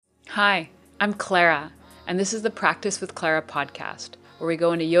Hi, I'm Clara, and this is the Practice with Clara podcast, where we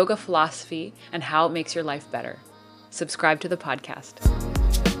go into yoga philosophy and how it makes your life better. Subscribe to the podcast.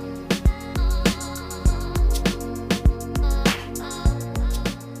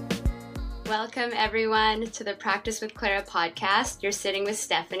 Welcome, everyone, to the Practice with Clara podcast. You're sitting with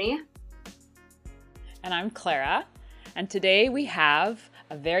Stephanie. And I'm Clara, and today we have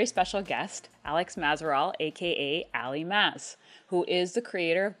a very special guest, Alex Mazeral, aka Ali Maz, who is the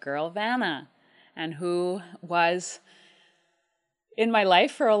creator of Girlvana and who was in my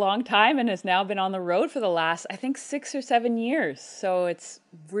life for a long time and has now been on the road for the last, I think, 6 or 7 years. So it's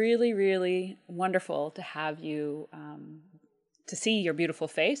really, really wonderful to have you, to see your beautiful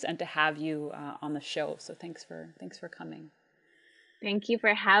face and to have you on the show. So thanks for coming. Thank you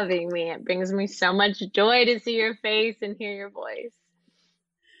for having me. It brings me so much joy to see your face and hear your voice.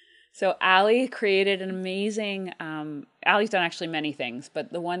 So Ali created an amazing, Ali's done actually many things,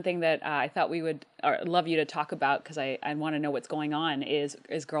 but the one thing that I thought we would love you to talk about, because I want to know what's going on, is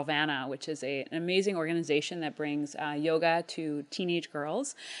Girlvana, which is an amazing organization that brings yoga to teenage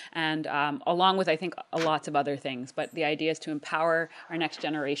girls, and along with, I think, lots of other things. But the idea is to empower our next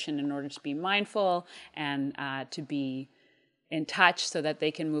generation in order to be mindful and to be in touch so that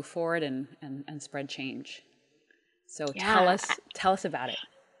they can move forward and spread change. So tell us about it.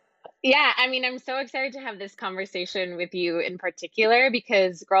 Yeah, I mean, I'm so excited to have this conversation with you in particular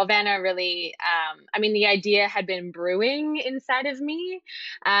because Girlvana really, the idea had been brewing inside of me,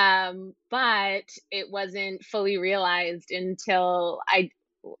 but it wasn't fully realized until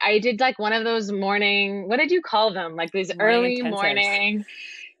I did like one of those morning, what did you call them? Like these early morning.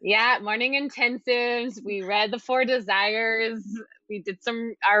 Yeah, morning intensives. We read the Four Desires. We did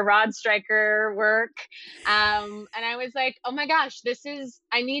our Rod Stryker work. And I was like, oh my gosh,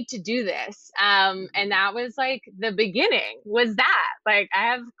 I need to do this. And that was like the beginning was that. Like,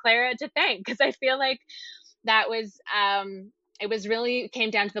 I have Clara to thank because I feel like that was, it was really came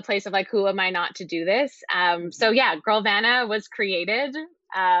down to the place of like, who am I not to do this? So yeah, Girlvana was created.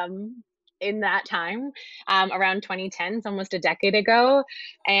 In that time, around 2010, it's almost a decade ago.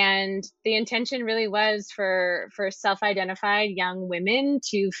 And the intention really was for self-identified young women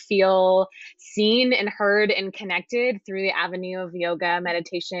to feel seen and heard and connected through the avenue of yoga,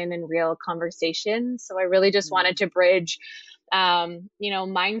 meditation, and real conversation. So I really just wanted to bridge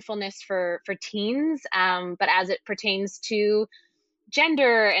mindfulness for teens, but as it pertains to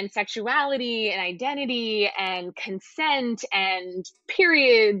gender and sexuality and identity and consent and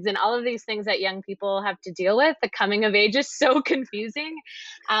periods and all of these things that young people have to deal with. The coming of age is so confusing.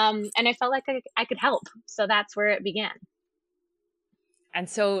 And I felt like I could help. So that's where it began. And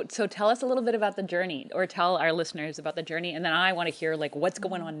so tell us a little bit about the journey, or tell our listeners about the journey. And then I want to hear like what's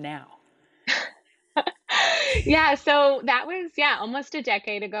going on now. Yeah, so that was, almost a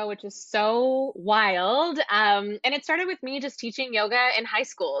decade ago, which is so wild. And it started with me just teaching yoga in high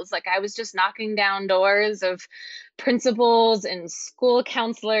schools. Like I was just knocking down doors of principals and school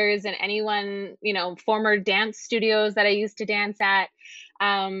counselors and anyone, former dance studios that I used to dance at.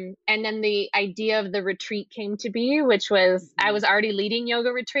 And then the idea of the retreat came to be, which was I was already leading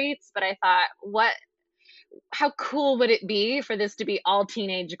yoga retreats, but I thought, how cool would it be for this to be all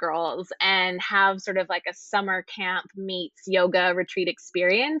teenage girls and have sort of like a summer camp meets yoga retreat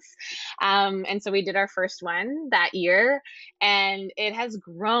experience? And so we did our first one that year, and it has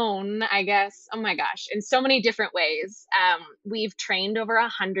grown, I guess, oh my gosh, in so many different ways. We've trained over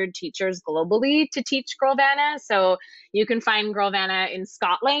 100 teachers globally to teach Girlvana. So you can find Girlvana in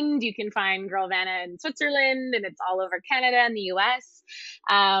Scotland, you can find Girlvana in Switzerland, and it's all over Canada and the US.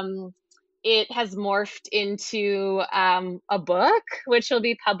 It has morphed into a book, which will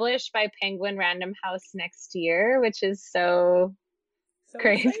be published by Penguin Random House next year, which is so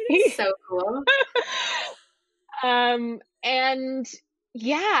crazy. Exciting. So cool. And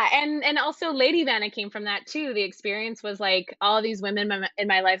yeah, and also Lady Vana came from that too. The experience was like all these women in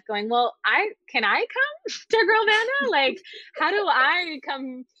my life going, well, can I come to Girlvana? Like, how do I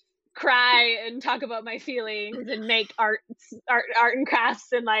come cry and talk about my feelings and make art and crafts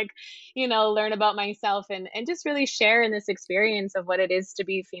and learn about myself and just really share in this experience of what it is to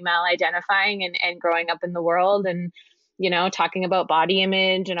be female identifying and growing up in the world, and talking about body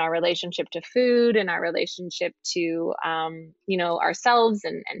image and our relationship to food and our relationship to ourselves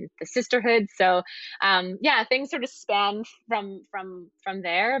and the sisterhood. So things sort of span from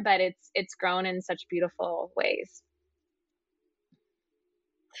there, but it's grown in such beautiful ways.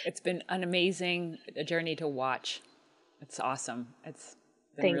 It's been an amazing journey to watch. It's awesome. It's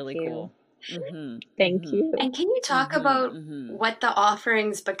been Thank really you. Cool. Mm-hmm. Thank you. And can you talk about what the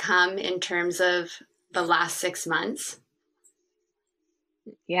offerings become in terms of the last 6 months?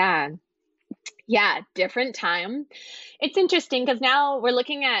 Yeah. Yeah, different time. It's interesting because now we're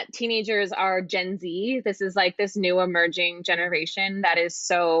looking at teenagers are Gen Z. This is like this new emerging generation that is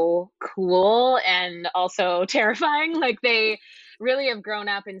so cool and also terrifying. Like they really have grown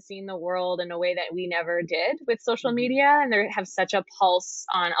up and seen the world in a way that we never did with social Mm-hmm. media, and they have such a pulse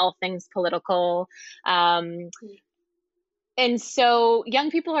on all things political. Um, and so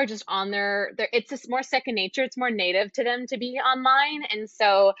young people are just on their it's just more second nature. It's more native to them to be online. And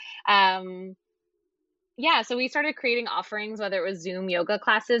so yeah, so we started creating offerings, whether it was Zoom yoga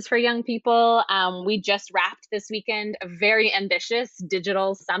classes for young people. We just wrapped this weekend a very ambitious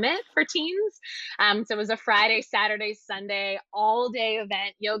digital summit for teens. So it was a Friday, Saturday, Sunday, all day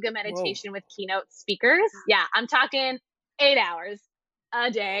event, yoga Whoa. meditation with keynote speakers. Yeah, I'm talking 8 hours a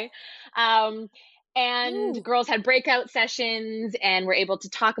day. And Ooh. girls had breakout sessions and were able to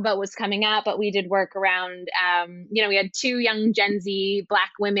talk about what's coming up. But we did work around, we had two young Gen Z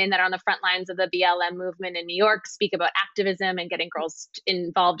Black women that are on the front lines of the BLM movement in New York speak about activism and getting girls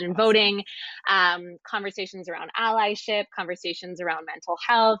involved in Awesome. voting, conversations around allyship, conversations around mental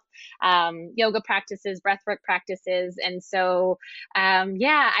health, yoga practices, breathwork practices. And so,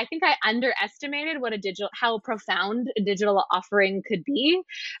 I think I underestimated how profound a digital offering could be,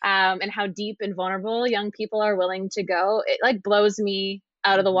 and how deep and vulnerable young people are willing to go. It like blows me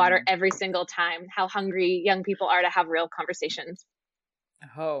out of the water every single time how hungry young people are to have real conversations.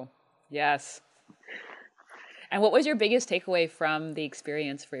 Oh, yes. And what was your biggest takeaway from the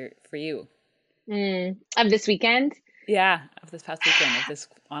experience for you? Of this weekend? Yeah, of this past weekend, of this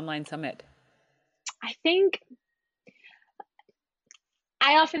online summit. I think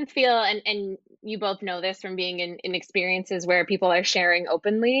I often feel, and you both know this from being in experiences where people are sharing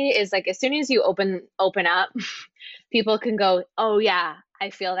openly, is like as soon as you open up, people can go, oh yeah, I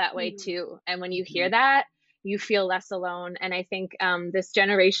feel that way too. And when you hear that, you feel less alone. And I think this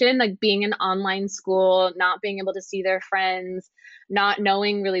generation, like being in online school, not being able to see their friends, not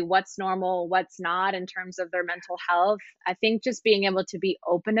knowing really what's normal, what's not in terms of their mental health, I think just being able to be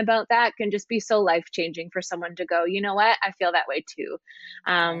open about that can just be so life-changing for someone to go, you know what, I feel that way too.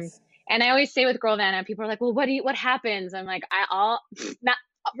 Yes. And I always say with Girl Vanna, people are like, well, what happens? I'm like,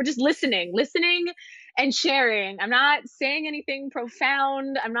 we're just listening and sharing. I'm not saying anything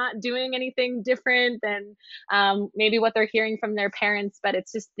profound. I'm not doing anything different than maybe what they're hearing from their parents, but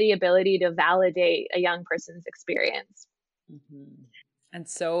it's just the ability to validate a young person's experience. And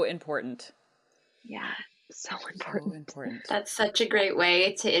so important. Yeah, so important. So important. That's such a great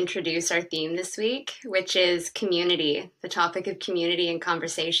way to introduce our theme this week, which is community, the topic of community and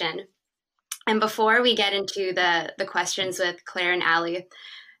conversation. And before we get into the questions with Claire and Allie,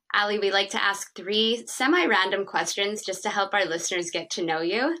 we like to ask 3 semi-random questions just to help our listeners get to know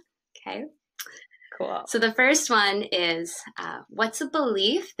you. Okay. Cool. So the first one is, what's a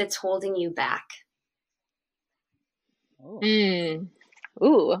belief that's holding you back?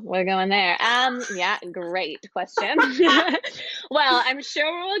 Ooh, we're going there. Yeah, great question. Well, I'm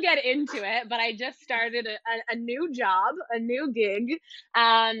sure we'll get into it, but I just started a new job, a new gig.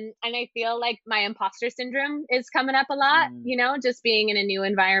 And I feel like my imposter syndrome is coming up a lot, just being in a new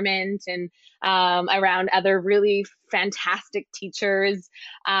environment and around other really fantastic teachers.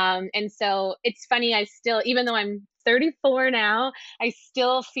 And so it's funny, I still, even though I'm 34 now, I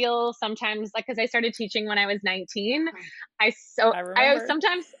still feel sometimes like, because I started teaching when I was 19. I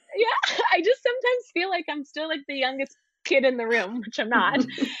sometimes feel like I'm still like the youngest kid in the room, which I'm not.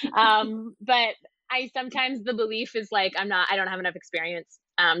 But sometimes the belief is like, I don't have enough experience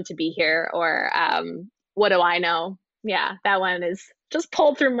to be here, or what do I know? Yeah, that one is just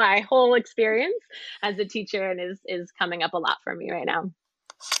pulled through my whole experience as a teacher and is coming up a lot for me right now.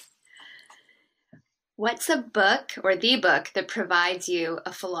 What's a book or the book that provides you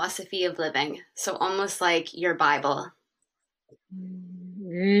a philosophy of living? So almost like your Bible.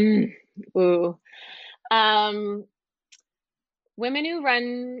 Ooh. Women Who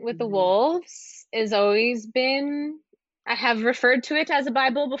Run with the Wolves has always been, I have referred to it as a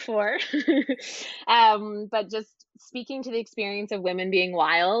Bible before, but just speaking to the experience of women being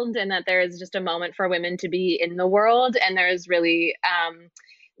wild, and that there is just a moment for women to be in the world. And there is really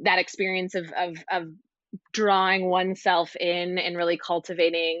that experience of drawing oneself in and really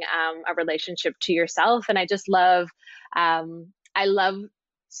cultivating a relationship to yourself. And I just love, I love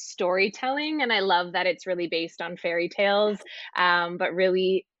storytelling, and I love that it's really based on fairy tales, but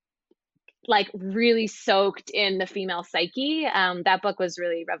really soaked in the female psyche. That book was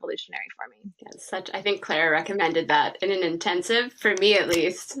really revolutionary for me. Yeah, I think Claire recommended that in an intensive, for me at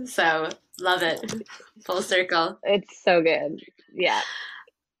least. So love it. Full circle. It's so good. Yeah.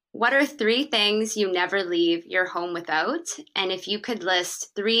 What are 3 things you never leave your home without? And if you could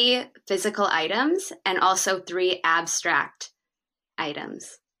list 3 physical items and also 3 abstract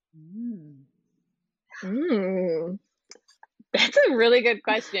items. That's a really good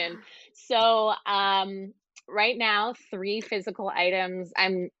question. So, right now, 3 physical items.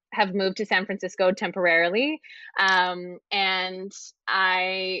 Have moved to San Francisco temporarily, and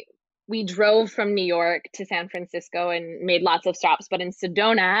I we drove from New York to San Francisco and made lots of stops. But in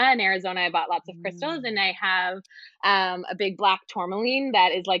Sedona, in Arizona, I bought lots of crystals, and I have a big black tourmaline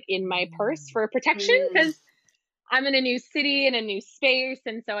that is like in my purse for protection because I'm in a new city and a new space,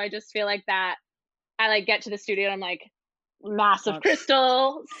 and so I just feel like that. I like get to the studio and I'm like, massive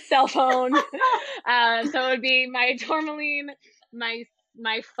crystal, cell phone. So it would be my tourmaline,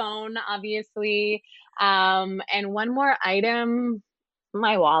 my phone, obviously, and one more item.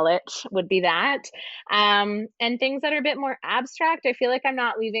 My wallet would be that. And things that are a bit more abstract. I feel like I'm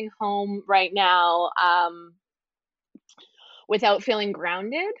not leaving home right now. Without feeling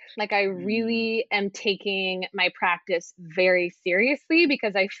grounded. Like I really am taking my practice very seriously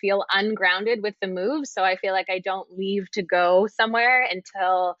because I feel ungrounded with the move. So I feel like I don't leave to go somewhere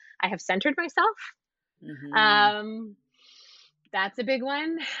until I have centered myself. That's a big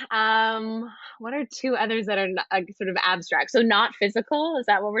one. What are 2 others that are sort of abstract? So not physical. Is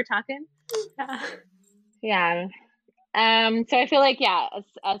that what we're talking? Yeah. So I feel like, a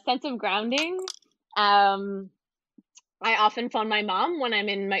sense of grounding. I often phone my mom when I'm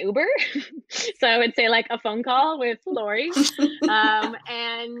in my Uber. So I would say like a phone call with Lori.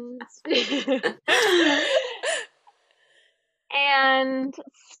 And and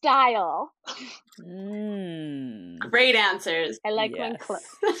style. Great answers. I like when close.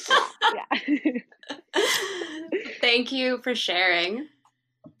 Thank you for sharing.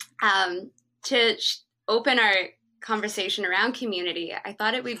 To open our conversation around community, I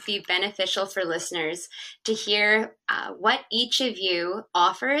thought it would be beneficial for listeners to hear what each of you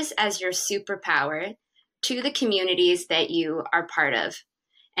offers as your superpower to the communities that you are part of.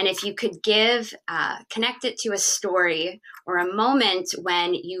 And if you could connect it to a story or a moment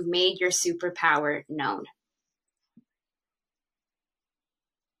when you've made your superpower known.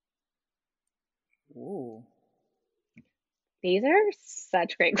 Ooh. These are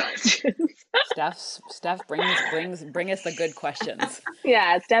such great questions. Steph bring us the good questions.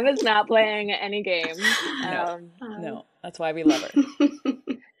 Yeah, Steph is not playing any games. No, that's why we love her.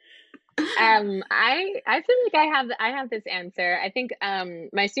 I feel like I have this answer. I think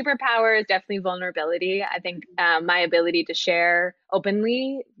my superpower is definitely vulnerability. I think my ability to share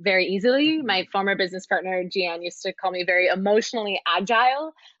openly very easily. My former business partner Gian used to call me very emotionally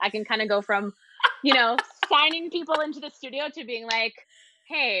agile. I can kind of go from, signing people into the studio to being like,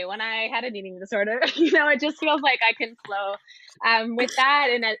 hey, when I had an eating disorder, it just feels like I can flow with that.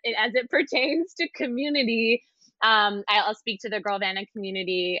 And as it pertains to community, I'll speak to the Girlvana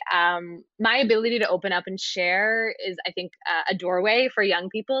community. My ability to open up and share is, I think, a doorway for young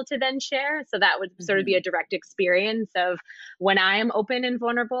people to then share. So that would sort of be a direct experience of when I am open and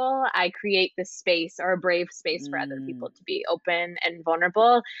vulnerable, I create this space or a brave space for other people to be open and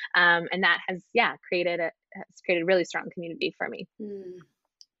vulnerable. And that has, created a really strong community for me.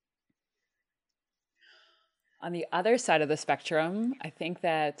 On the other side of the spectrum, I think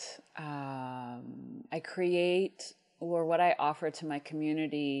that I create, or what I offer to my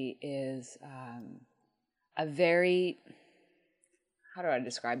community is a very, how do I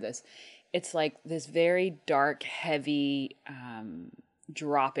describe this? It's like this very dark, heavy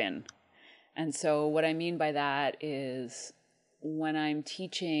drop-in. And so what I mean by that is when I'm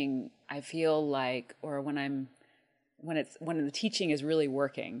teaching, I feel like, or when the teaching is really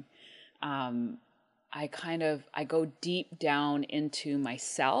working, I go deep down into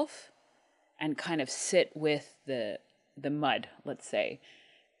myself and kind of sit with the mud, let's say,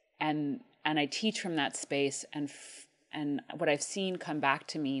 and I teach from that space. And what I've seen come back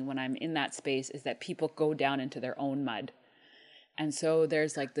to me when I'm in that space is that people go down into their own mud, and so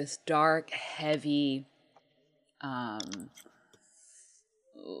there's like this dark, heavy. I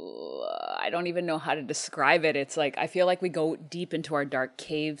don't even know how to describe it. It's like I feel like we go deep into our dark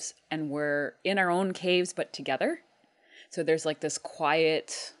caves and we're in our own caves but together. So there's like this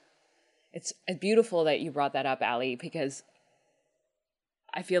quiet. It's beautiful that you brought that up, Ali, because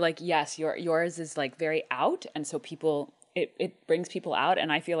I feel like yes, yours is like very out, and so it brings people out,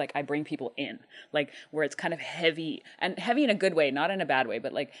 and I feel like I bring people in, like where it's kind of heavy, and heavy in a good way, not in a bad way,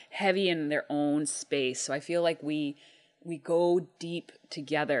 but like heavy in their own space. So I feel like we go deep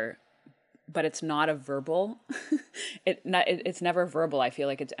together, but it's not a verbal. It's never verbal. I feel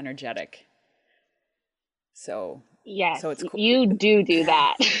like it's energetic. So Yes, So it's cool. you do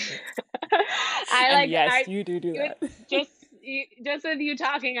that. And yes, you do it- that. just just with you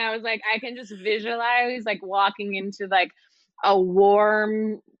talking, I was like, I can just visualize like walking into like a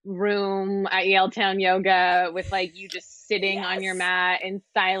warm room at Yaletown Yoga with like you just sitting on your Yes. mat in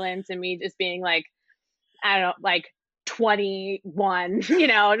silence and me just being like, I don't know, like 21,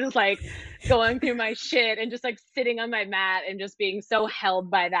 just like going through my shit and just like sitting on my mat and just being so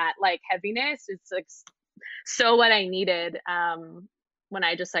held by that like heaviness. It's like so what I needed when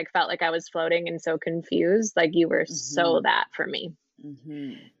I just like felt like I was floating and so confused. Like you were so that for me.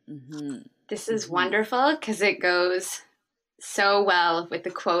 This is wonderful because it goes so well with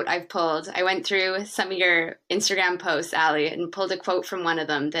the quote I've pulled. I went through some of your Instagram posts, Ali, and pulled a quote from one of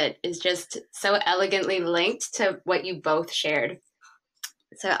them that is just so elegantly linked to what you both shared.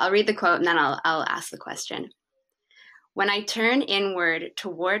 So I'll read the quote and then I'll ask the question. When I turn inward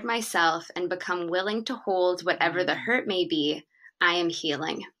toward myself and become willing to hold whatever the hurt may be, I am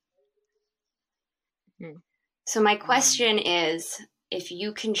healing. So my question is, if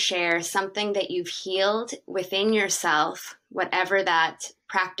you can share something that you've healed within yourself, whatever that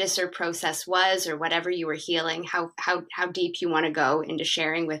practice or process was, or whatever you were healing, how deep you want to go into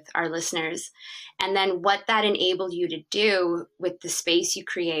sharing with our listeners, and then what that enabled you to do with the space you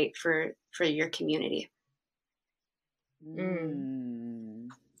create for your community. I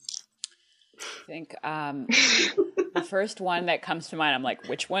think the first one that comes to mind, I'm like,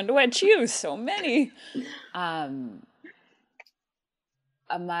 which one do I choose? So many. My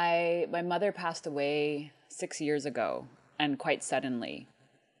mother passed away 6 years ago, and quite suddenly.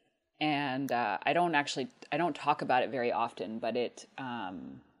 And I don't talk about it very often, but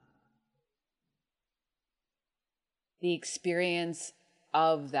the experience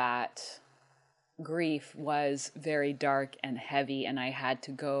of that grief was very dark and heavy, and I had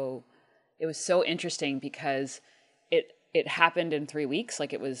to go. It was so interesting because it happened in 3 weeks.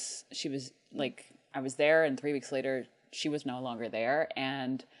 Like she was like, I was there, and 3 weeks later she was no longer there.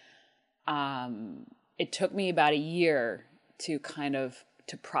 And it took me about a year to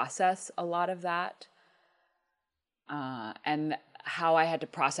to process a lot of that. And how I had to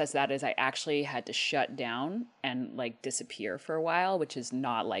process that is I actually had to shut down and like disappear for a while, which is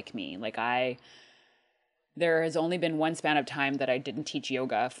not like me. Like there has only been one span of time that I didn't teach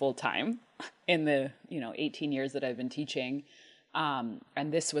yoga full time in the, 18 years that I've been teaching. And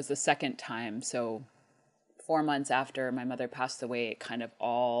this was the second time. So 4 months after my mother passed away, it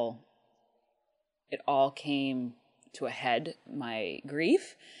all came to a head, my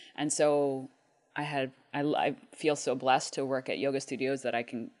grief. And so I feel so blessed to work at yoga studios that I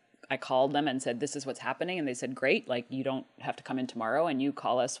called them and said, this is what's happening. And they said, great, like you don't have to come in tomorrow, and you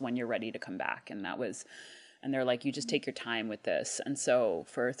call us when you're ready to come back. And they're like, you just take your time with this. And so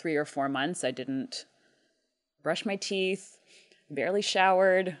for 3 or 4 months, I didn't brush my teeth, barely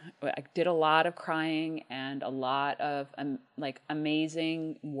showered. I did a lot of crying and a lot of like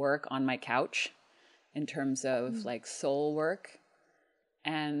amazing work on my couch in terms of like soul work.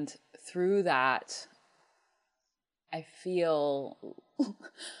 And through that, I feel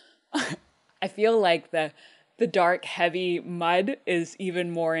like the dark, heavy mud is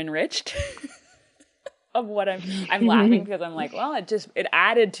even more enriched. Of what I'm laughing because I'm like, well, it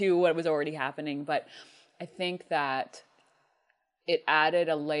added to what was already happening. But I think that it added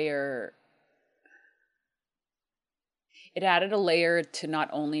a layer to not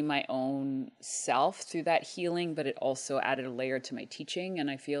only my own self through that healing, but it also added a layer to my teaching. And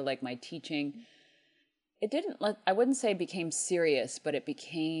I feel like my teaching, I wouldn't say it became serious, but it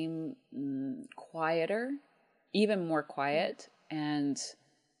became quieter, even more quiet. And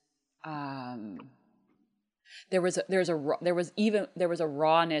there was a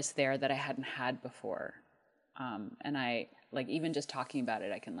rawness there that I hadn't had before. And I like, even just talking about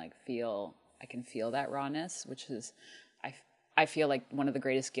it, I can feel that rawness, which is, I feel like one of the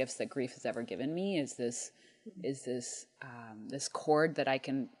greatest gifts that grief has ever given me is this chord that I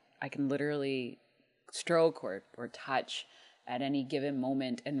can literally stroke or touch at any given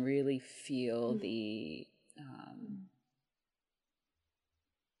moment and really feel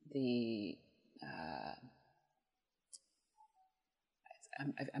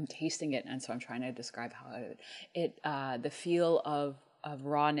I'm tasting it, and so I'm trying to describe how the feel of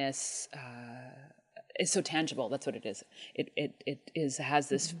rawness is so tangible. That's what it is. It has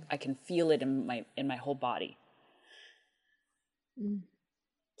this. I can feel it in my whole body.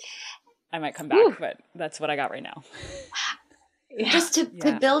 I might come back, but that's what I got right now. Just to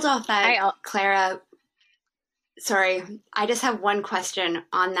build off that, Clara. Sorry, I just have one question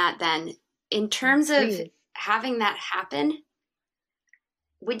on that. Then, in terms of having that happen,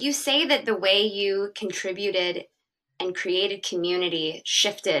 would you say that the way you contributed and created community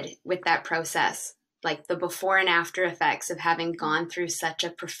shifted with that process, like the before and after effects of having gone through such a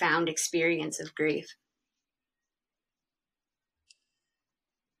profound experience of grief?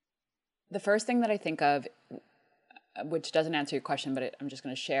 The first thing that I think of, which doesn't answer your question, but I'm just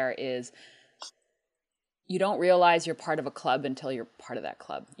going to share, is you don't realize you're part of a club until you're part of that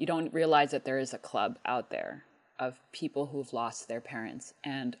club. You don't realize that there is a club out there of people who've lost their parents.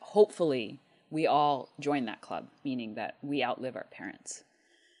 And hopefully we all join that club, meaning that we outlive our parents.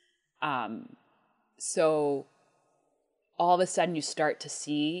 So all of a sudden you start to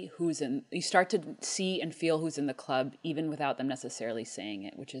see and feel who's in the club, even without them necessarily saying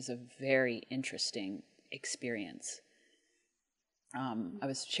it, which is a very interesting experience. I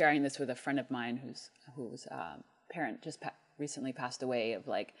was sharing this with a friend of mine whose parent just recently passed away, of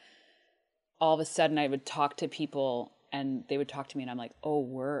like, all of a sudden I would talk to people and they would talk to me and I'm like, oh,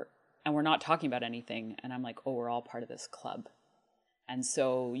 we're not talking about anything. And I'm like, oh, we're all part of this club. And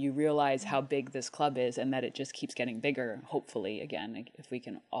so you realize how big this club is and that it just keeps getting bigger, hopefully, again, if we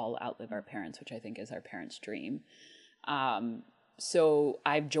can all outlive our parents, which I think is our parents' dream. So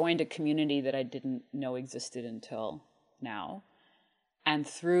I've joined a community that I didn't know existed until now. And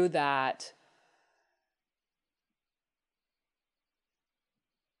through that,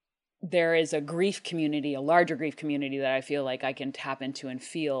 there is a grief community, a larger grief community that I feel like I can tap into and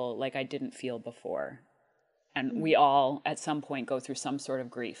feel like I didn't feel before. And we all, at some point, go through some sort of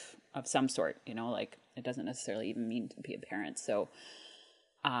grief of some sort, like it doesn't necessarily even mean to be a parent. So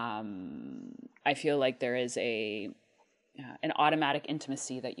I feel like there is an automatic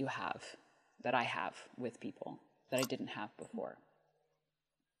intimacy that I have with people that I didn't have before.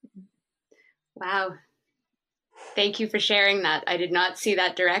 Wow. Thank you for sharing that. I did not see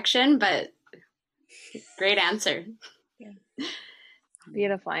that direction, but great answer. Yeah.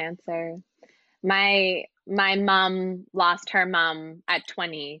 Beautiful answer. My mom lost her mom at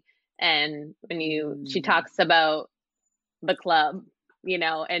 20. And when she talks about the club, in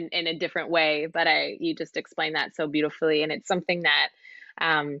a different way, but you just explained that so beautifully. And it's something that,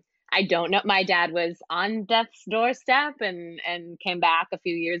 I don't know. My dad was on death's doorstep and came back a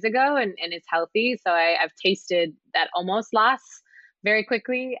few years ago and is healthy. So I've tasted that almost loss very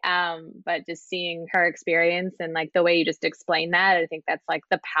quickly. But just seeing her experience and like the way you just explained that, I think that's like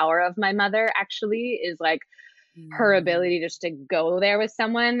the power of my mother actually, is like her ability just to go there with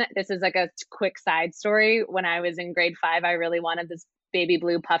someone. This is like a quick side story. When I was in grade 5, I really wanted this baby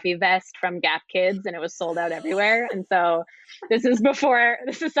blue puffy vest from Gap Kids and it was sold out everywhere. And so this is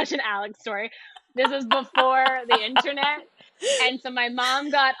such an Alex story. This is before the internet. And so my mom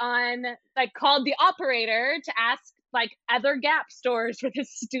got on, like called the operator to ask like other Gap stores for this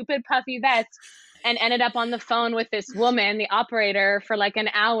stupid puffy vest, and ended up on the phone with this woman, the operator, for like an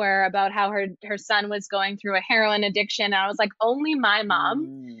hour about how her son was going through a heroin addiction. And I was like, only my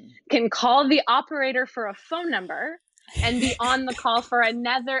mom can call the operator for a phone number and be on the call for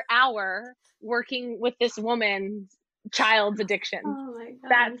another hour working with this woman's child's addiction. Oh my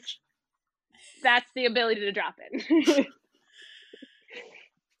gosh. That's the ability to drop in.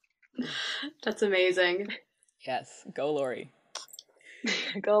 That's amazing. Yes. Go, Lori.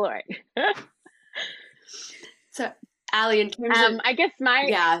 Go, Lori. So, Ali, in terms of, I guess my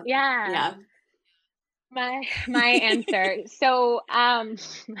my answer. So,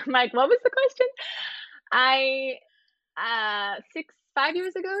 Mike, what was the question?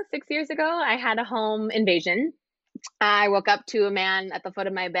 6 years ago, I had a home invasion. I woke up to a man at the foot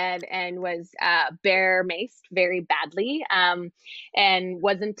of my bed and was bear maced very badly, and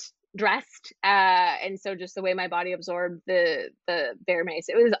wasn't dressed, and so just the way my body absorbed the bear mace,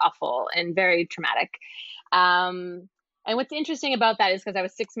 it was awful and very traumatic. And what's interesting about that is because I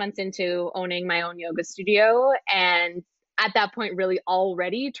was 6 months into owning my own yoga studio, and at that point really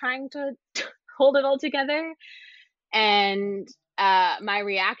already trying to hold it all together. And my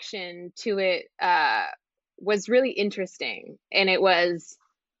reaction to it was really interesting. And it was,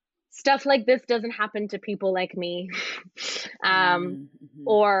 stuff like this doesn't happen to people like me.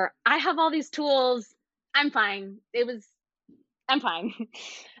 Or I have all these tools, I'm fine. I'm fine.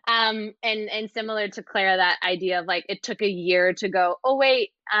 And similar to Claire, that idea of like, it took a year to go, oh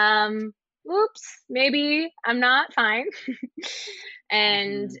wait, oops, maybe I'm not fine.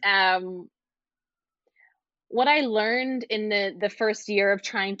 And what I learned in the first year of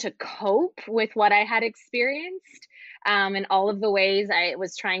trying to cope with what I had experienced, and all of the ways I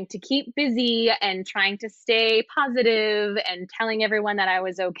was trying to keep busy and trying to stay positive and telling everyone that I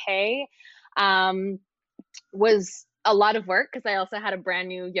was okay, was a lot of work, because I also had a brand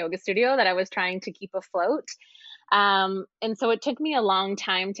new yoga studio that I was trying to keep afloat. And so it took me a long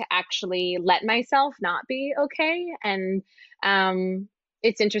time to actually let myself not be okay. And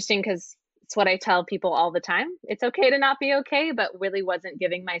it's interesting because it's what I tell people all the time. It's okay to not be okay, but really wasn't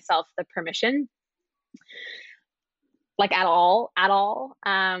giving myself the permission, like at all.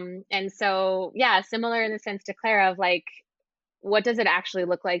 And so, yeah, similar in the sense to Clara of like, what does it actually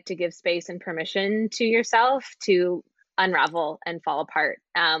look like to give space and permission to yourself to unravel and fall apart?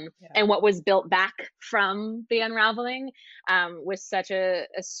 Yeah. And what was built back from the unraveling was such a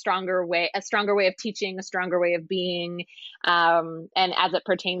stronger way of teaching, a stronger way of being. And as it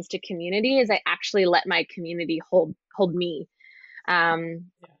pertains to community, is I actually let my community hold me. And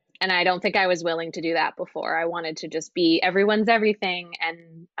I don't think I was willing to do that before. I wanted to just be everyone's everything.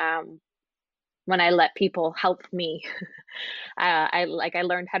 And when I let people help me, I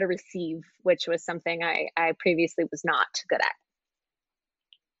learned how to receive, which was something I previously was not good at.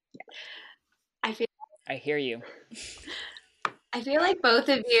 I hear you. I feel like both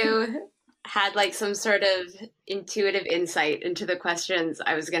of you had like some sort of intuitive insight into the questions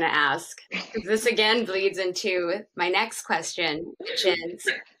I was going to ask. This again bleeds into my next question, which is,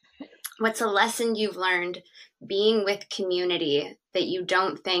 what's a lesson you've learned being with community that you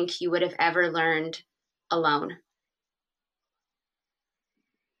don't think you would have ever learned alone?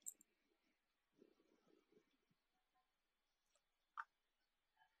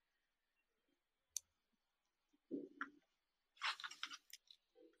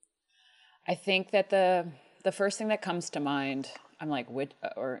 I think that the first thing that comes to mind, I'm like, which,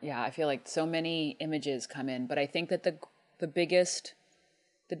 or yeah, I feel like so many images come in, but I think that the biggest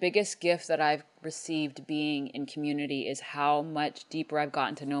gift that I've received being in community is how much deeper I've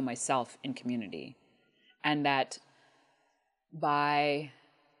gotten to know myself in community. And that by,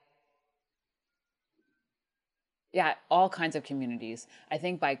 yeah, all kinds of communities, I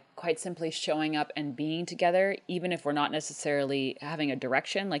think by quite simply showing up and being together, even if we're not necessarily having a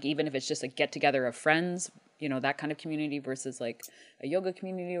direction, like even if it's just a get together of friends, you know, that kind of community versus like a yoga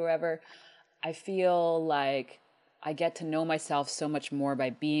community or whatever, I feel like I get to know myself so much more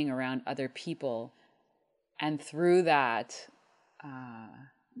by being around other people. And through that,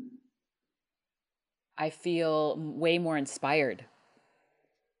 I feel way more inspired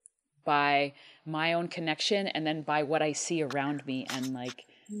by my own connection and then by what I see around me and like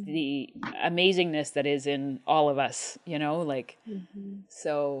the amazingness that is in all of us, you know, like,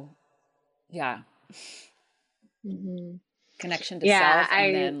 so yeah. Connection to self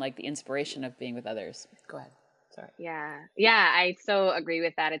and then like the inspiration of being with others. Go ahead. Sorry. Yeah, I so agree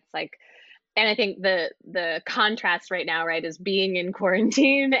with that. It's like, and I think the contrast right now, right, is being in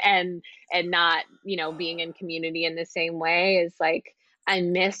quarantine and not, you know, being in community in the same way is like I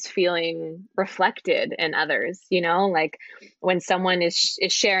miss feeling reflected in others, you know, like when someone is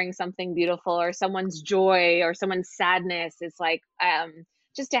sharing something beautiful or someone's joy or someone's sadness is like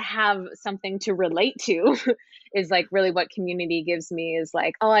just to have something to relate to is like really what community gives me is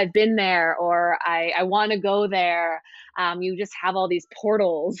like, oh, I've been there or I want to go there. You just have all these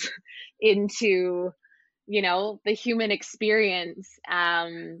portals into, you know, the human experience.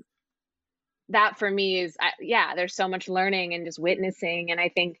 That for me is, yeah, there's so much learning and just witnessing. And I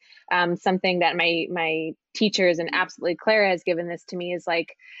think something that my teachers and absolutely Clara has given this to me is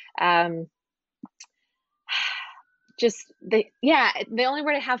like, just the only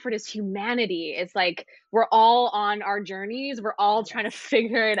word I have for it is humanity. It's like we're all on our journeys, we're all trying to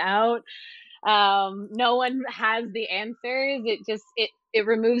figure it out. No one has the answers. It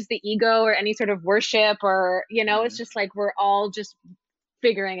removes the ego or any sort of worship or, you know, it's just like we're all just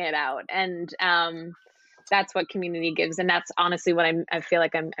figuring it out. And that's what community gives, and that's honestly what I feel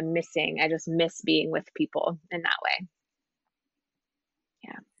like I'm missing. I just miss being with people in that way.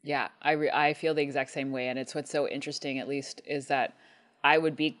 Yeah, I feel the exact same way. And it's what's so interesting, at least, is that I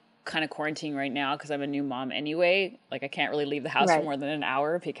would be kind of quarantining right now because I'm a new mom anyway. Like I can't really leave the house for more than an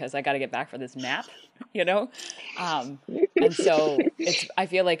hour because I got to get back for this nap, you know? And so I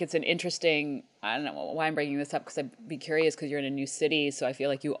feel like it's an interesting, I don't know why I'm bringing this up because I'd be curious because you're in a new city. So I feel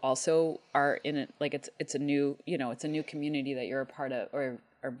like you also are in it, like it's a new, you know, it's a new community that you're a part of or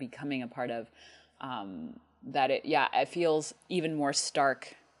becoming a part of. That it feels even more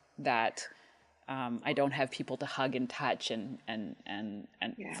stark that I don't have people to hug and touch and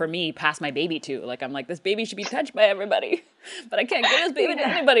for me, pass my baby to. Like, I'm like, this baby should be touched by everybody, but I can't give this baby to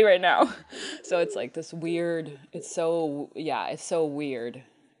anybody right now. So it's like this weird, it's so weird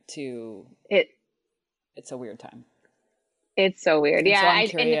it's a weird time. It's so weird. And so I'm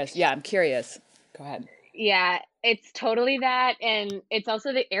curious. I'm curious. Go ahead. Yeah, it's totally that. And it's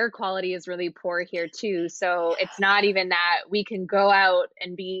also the air quality is really poor here too. So it's not even that we can go out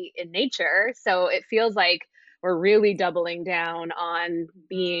and be in nature. So it feels like we're really doubling down on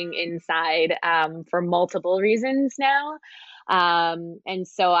being inside for multiple reasons now. And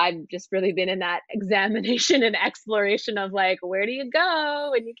so I've just really been in that examination and exploration of like, where do you go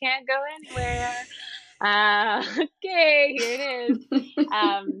when you can't go anywhere? Okay, here it is.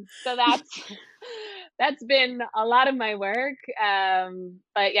 So that's been a lot of my work.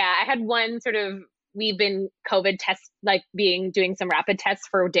 But yeah, I had one sort of, we've been COVID test, like doing some rapid tests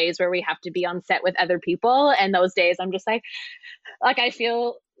for days where we have to be on set with other people. And those days I'm just like I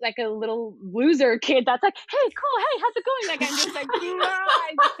feel like a little loser kid that's like, hey, cool, hey, how's it going? Like I'm just like,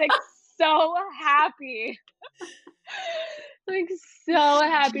 I'm just like so happy. Like so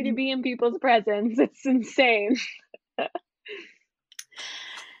happy to be in people's presence. It's insane.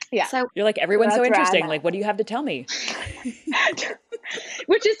 Yeah. So you're like, everyone's so interesting. Like, what do you have to tell me?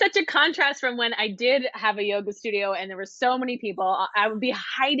 Which is such a contrast from when I did have a yoga studio and there were so many people. I would be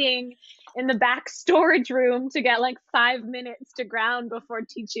hiding in the back storage room to get like 5 minutes to ground before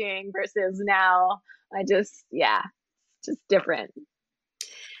teaching versus now I just, just different.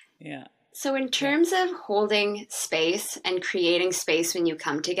 Yeah. So in terms of holding space and creating space when you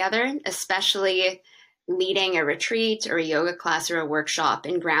come together, especially leading a retreat or a yoga class or a workshop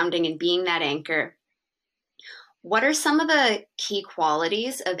and grounding and being that anchor, what are some of the key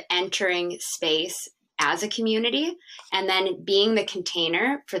qualities of entering space as a community and then being the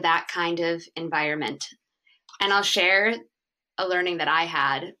container for that kind of environment? And I'll share a learning that I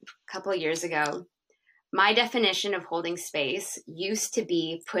had a couple of years ago. My definition of holding space used to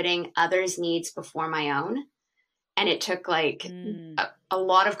be putting others' needs before my own. And it took like a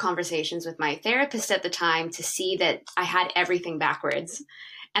lot of conversations with my therapist at the time to see that I had everything backwards.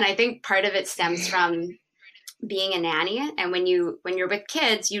 And I think part of it stems from being a nanny. And when you're with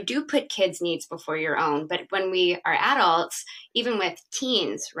kids, you do put kids' needs before your own. But when we are adults, even with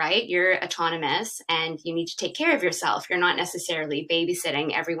teens, right, you're autonomous and you need to take care of yourself. You're not necessarily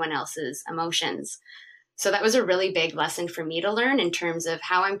babysitting everyone else's emotions. So that was a really big lesson for me to learn in terms of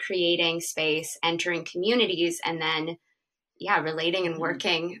how I'm creating space, entering communities, and then, relating and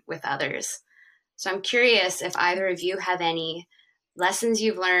working with others. So I'm curious if either of you have any lessons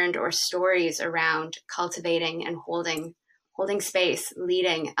you've learned or stories around cultivating and holding space,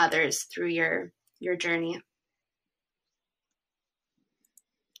 leading others through your journey.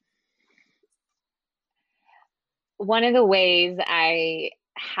 One of the ways I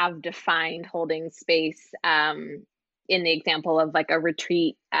have defined holding space in the example of like a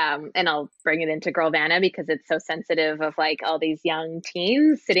retreat, and I'll bring it into Girlvana because it's so sensitive of like all these young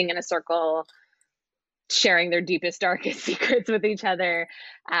teens sitting in a circle sharing their deepest, darkest secrets with each other,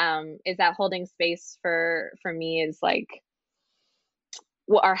 is that holding space for me is like,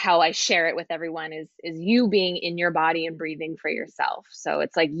 or how I share it with everyone is you being in your body and breathing for yourself. So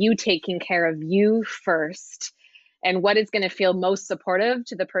it's like you taking care of you first, and what is going to feel most supportive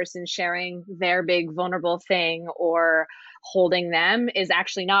to the person sharing their big vulnerable thing or holding them is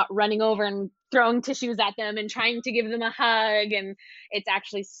actually not running over and throwing tissues at them and trying to give them a hug. And it's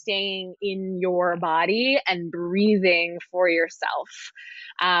actually staying in your body and breathing for yourself.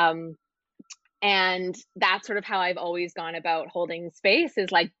 And that's sort of how I've always gone about holding space,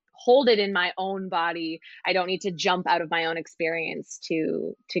 is like hold it in my own body. I don't need to jump out of my own experience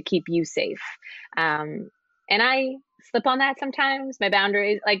to keep you safe. And I slip on that sometimes, my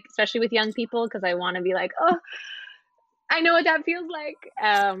boundaries, like especially with young people, because I want to be like, oh, I know what that feels like.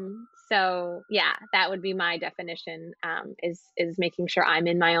 So yeah, that would be my definition, is making sure I'm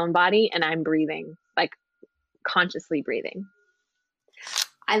in my own body and I'm breathing, like consciously breathing.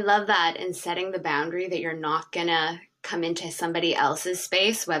 I love that, and setting the boundary that you're not gonna come into somebody else's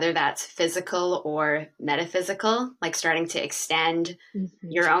space, whether that's physical or metaphysical, like starting to extend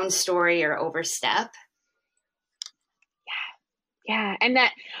your own story or overstep. Yeah. And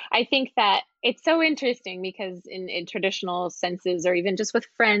that, I think that it's so interesting because in traditional senses, or even just with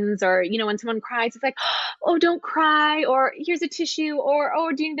friends, or, when someone cries, it's like, oh, don't cry, or here's a tissue, or,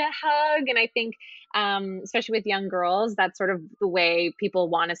 oh, do you need a hug? And I think, especially with young girls, that's sort of the way people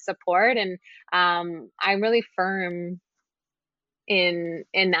want to support. And I'm really firm in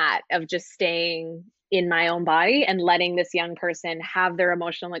that, of just staying in my own body and letting this young person have their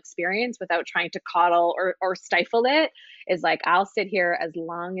emotional experience without trying to coddle or stifle it, is like, I'll sit here as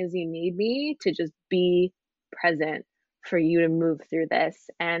long as you need me to just be present for you to move through this.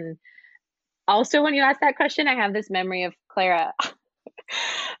 And also, when you ask that question, I have this memory of Clara,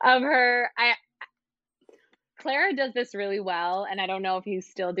 of her. Clara does this really well. And I don't know if you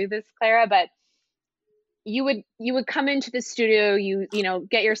still do this, Clara, but you would come into the studio, you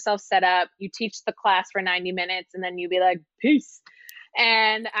get yourself set up, you teach the class for 90 minutes, and then you'd be like, peace.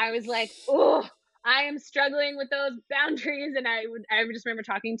 And I was like, oh, I am struggling with those boundaries. And I just remember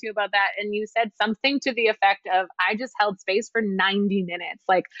talking to you about that. And you said something to the effect of, I just held space for 90 minutes.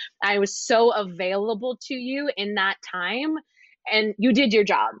 Like, I was so available to you in that time, and you did your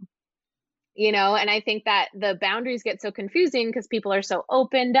job. And I think that the boundaries get so confusing because people are so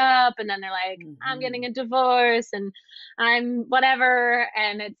opened up, and then they're like, I'm getting a divorce and I'm whatever.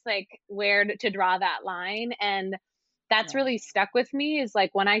 And it's like, where to draw that line. And that's really stuck with me, is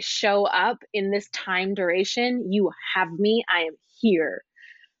like, when I show up in this time duration, you have me, I am here.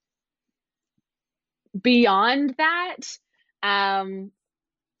 Beyond that,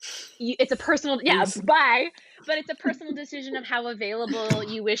 it's a personal, bye, but it's a personal decision of how available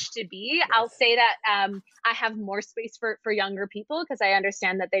you wish to be. Yes. I'll say that I have more space for younger people, because I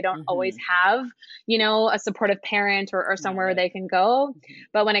understand that they don't always have a supportive parent or somewhere where they can go.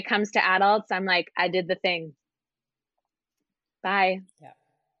 But when it comes to adults, I'm like, I did the thing, bye.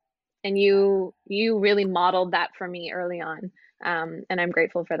 And you really modeled that for me early on, and I'm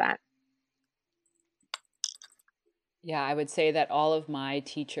grateful for that. Yeah, I would say that all of my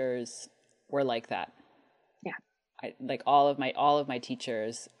teachers were like that. Like all of my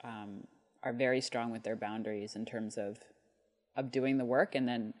teachers are very strong with their boundaries in terms of doing the work, and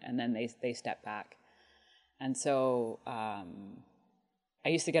then they step back. And so I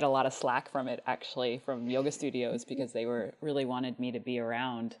used to get a lot of slack from it, actually, from yoga studios, because they really wanted me to be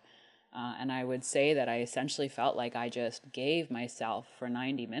around. And I would say that I essentially felt like I just gave myself for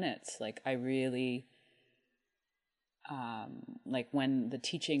 90 minutes. Like, I really, like, when the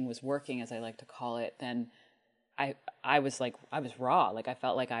teaching was working, as I like to call it, then I was raw. Like, I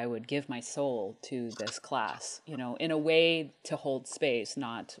felt like I would give my soul to this class, in a way to hold space,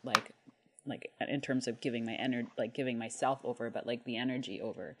 not like in terms of giving my energy, like giving myself over, but like the energy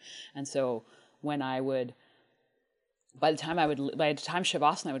over. And so when I would, by the time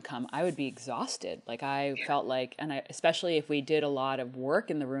Shavasana would come, I would be exhausted. Like, I felt like, especially if we did a lot of work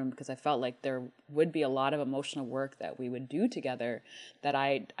in the room, because I felt like there would be a lot of emotional work that we would do together that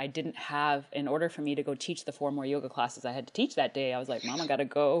I didn't have. In order for me to go teach the 4 more yoga classes I had to teach that day, I was like, Mom, I gotta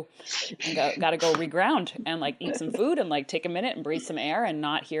go reground and like eat some food and like take a minute and breathe some air and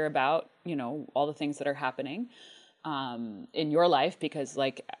not hear about, all the things that are happening in your life. Because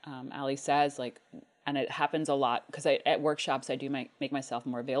like Ali says, like, and it happens a lot, because at workshops I do make myself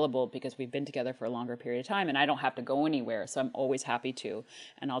more available, because we've been together for a longer period of time and I don't have to go anywhere. So I'm always happy to.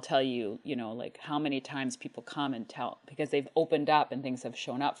 And I'll tell you, like, how many times people come and tell, because they've opened up and things have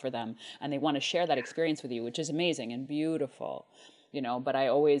shown up for them and they want to share that experience with you, which is amazing and beautiful. But I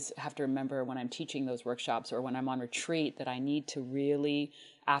always have to remember when I'm teaching those workshops or when I'm on retreat that I need to really,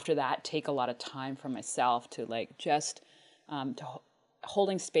 after that, take a lot of time for myself to like just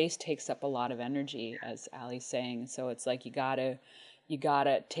holding space takes up a lot of energy, as Ali's saying. So it's like you gotta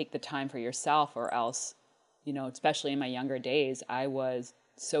take the time for yourself, or else, especially in my younger days, I was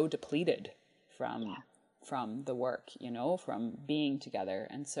so depleted from the work, from being together.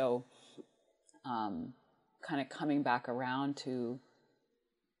 And so kind of coming back around to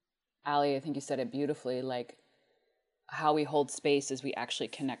Ali, I think you said it beautifully, like how we hold space is we actually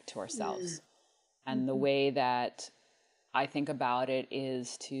connect to ourselves. And the way that I think about it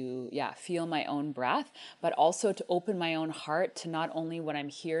is to, feel my own breath, but also to open my own heart to not only what I'm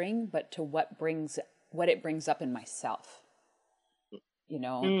hearing, but to what it brings up in myself,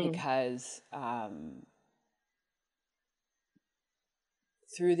 because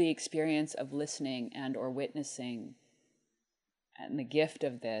through the experience of listening and or witnessing, and the gift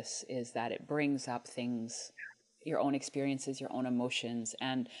of this is that it brings up things, your own experiences, your own emotions,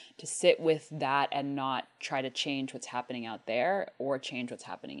 and to sit with that and not try to change what's happening out there or change what's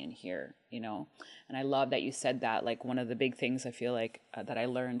happening in here, And I love that you said that. Like, one of the big things I feel like that I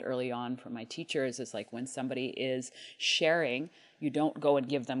learned early on from my teachers is like, when somebody is sharing, you don't go and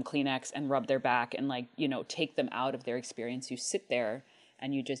give them Kleenex and rub their back and like, take them out of their experience. You sit there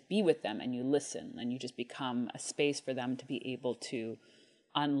and you just be with them and you listen, and you just become a space for them to be able to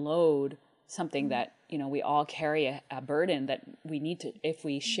unload something that, we all carry a burden that we need to, if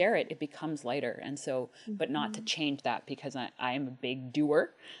we share it, it becomes lighter. And so, but not to change that, because I am a big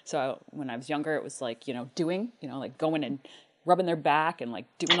doer. So when I was younger, it was like, doing, like going and rubbing their back and like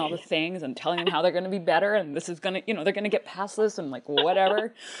doing all the things and telling them how they're going to be better. And this is going to, they're going to get past this and like,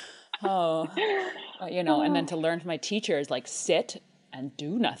 whatever. And then to learn from my teachers, like sit and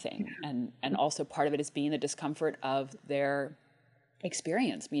do nothing. And also part of it is being the discomfort of their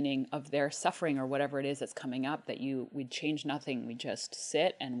experience, meaning of their suffering or whatever it is that's coming up, that we change nothing. We just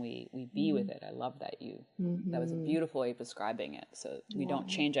sit and we be with it. I love that that was a beautiful way of describing it. So we don't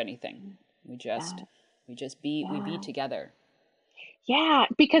change anything. We just be together. Yeah,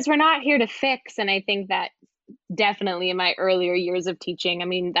 because we're not here to fix. And I think that definitely in my earlier years of teaching, I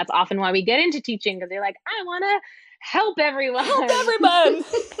mean, that's often why we get into teaching, because they're like, I want to help Help everyone. everyone.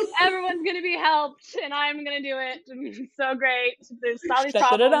 Everyone's going to be helped and I'm going to do it. So great. There's all these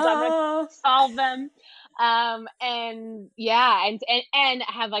Da, da, da, problems. I'm going to da. solve them. And yeah, and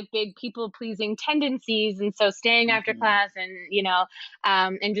have like big people pleasing tendencies. And so staying after Mhm. class and,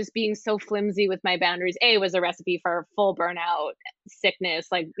 and just being so flimsy with my boundaries, was a recipe for full burnout, sickness.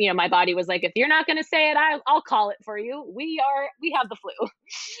 Like, my body was like, if you're not going to say it, I'll call it for you. We have the flu,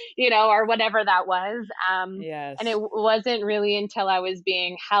 or whatever that was. And Yes. it wasn't really until I was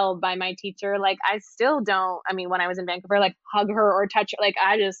being held by my teacher. Like, I still don't, I mean, when I was in Vancouver, like hug her or touch her, like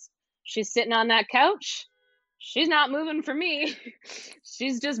she's sitting on that couch. She's not moving for me.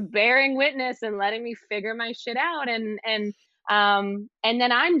 She's just bearing witness and letting me figure my shit out. And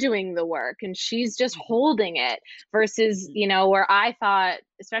then I'm doing the work and she's just holding it versus, where I thought,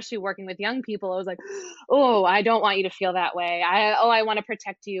 especially working with young people, I was like, oh, I don't want you to feel that way. I want to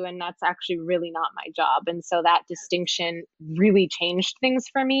protect you. And that's actually really not my job. And so that distinction really changed things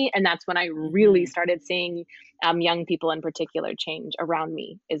for me. And that's when I really started seeing young people in particular change around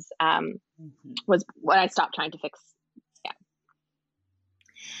me was what I stopped trying to fix. Yeah.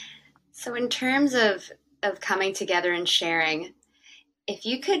 So in terms of coming together and sharing, if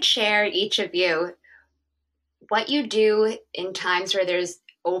you could share, each of you, what you do in times where there's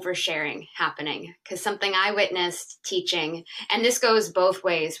oversharing happening, because something I witnessed teaching, and this goes both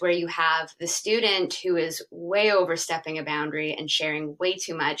ways, where you have the student who is way overstepping a boundary and sharing way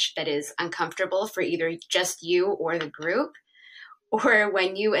too much that is uncomfortable for either just you or the group, or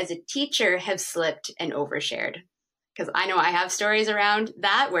when you as a teacher have slipped and overshared. Because I know I have stories around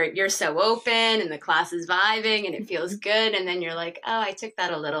that where you're so open and the class is vibing and it feels good. And then you're like, oh, I took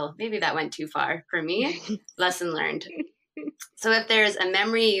that a little, maybe that went too far for me. Lesson learned. So if there's a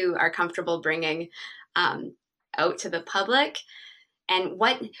memory you are comfortable bringing out to the public, and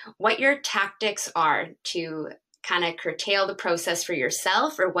what your tactics are to kind of curtail the process for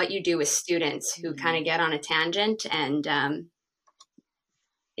yourself, or what you do with students who kind of get on a tangent and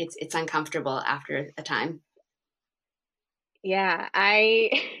it's uncomfortable after a time. Yeah,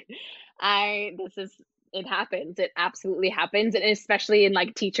 it happens. It absolutely happens. And especially in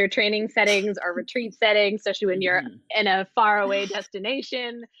like teacher training settings or retreat settings, especially when you're in a faraway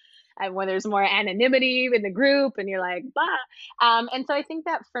destination and when there's more anonymity in the group and you're like, blah. And so I think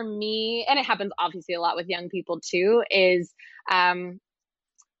that for me, and it happens obviously a lot with young people too, is I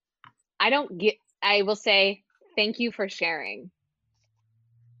will say, thank you for sharing.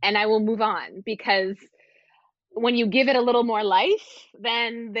 And I will move on, because when you give it a little more life,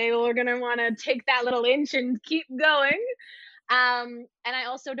 then they are going to want to take that little inch and keep going. And I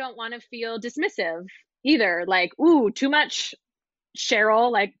also don't want to feel dismissive either. Like, ooh, too much, Cheryl,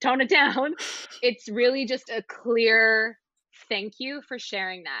 like tone it down. It's really just a clear thank you for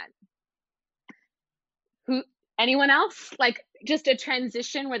sharing that. Anyone else? Like just a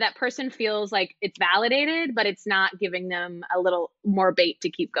transition where that person feels like it's validated, but it's not giving them a little more bait to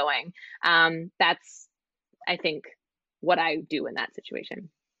keep going. That's, I think, what I do in that situation.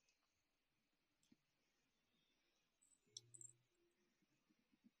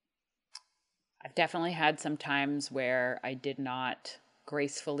 I've definitely had some times where I did not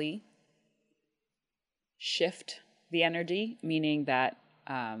gracefully shift the energy, meaning that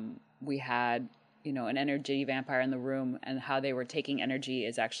we had, an energy vampire in the room, and how they were taking energy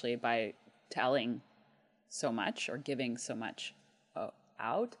is actually by telling so much or giving so much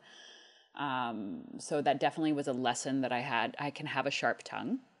out. So that definitely was a lesson that I had. I can have a sharp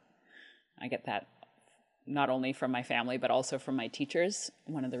tongue. I get that not only from my family, but also from my teachers.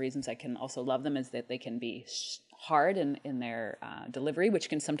 One of the reasons I can also love them is that they can be hard in their delivery, which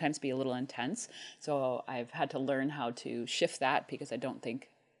can sometimes be a little intense. So I've had to learn how to shift that, because I don't think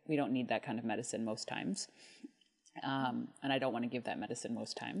we don't need that kind of medicine most times. And I don't want to give that medicine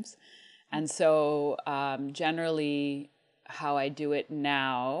most times. And so generally how I do it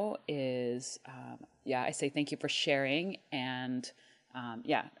now is, I say thank you for sharing, and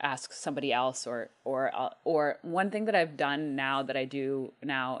ask somebody else, or one thing that I've done now that I do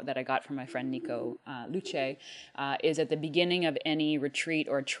now that I got from my friend Nico Luce is at the beginning of any retreat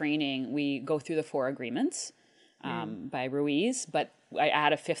or training, we go through the 4 agreements by Ruiz, but I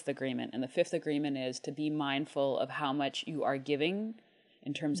add a 5th agreement, and the 5th agreement is to be mindful of how much you are giving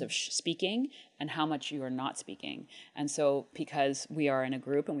in terms of speaking and how much you are not speaking. And so because we are in a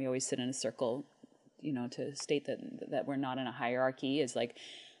group and we always sit in a circle, to state that we're not in a hierarchy, is like,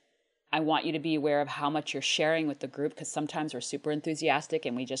 I want you to be aware of how much you're sharing with the group, because sometimes we're super enthusiastic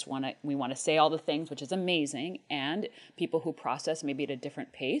and we want to say all the things, which is amazing. And people who process maybe at a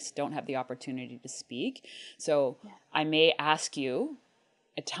different pace don't have the opportunity to speak. So I may ask you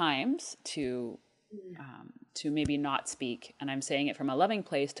at times to maybe not speak. And I'm saying it from a loving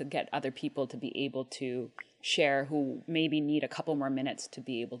place to get other people to be able to share who maybe need a couple more minutes to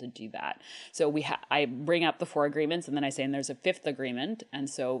be able to do that. So I bring up the 4 agreements, and then I say, and there's a 5th agreement. And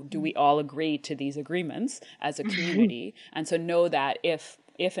so do we all agree to these agreements as a community? And so know that if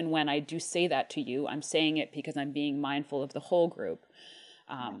and when I do say that to you, I'm saying it because I'm being mindful of the whole group.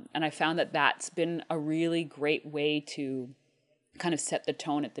 And I found that that's been a really great way to kind of set the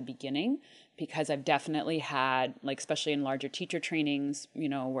tone at the beginning, because I've definitely had, like, especially in larger teacher trainings, you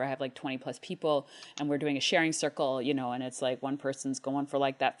know, where I have like 20 plus people and we're doing a sharing circle, you know, and it's like one person's going for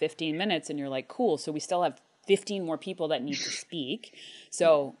like that 15 minutes and you're like, cool. So we still have 15 more people that need to speak.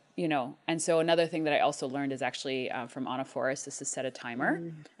 So, you know, and so another thing that I also learned is actually from Anna Forrest is to set a timer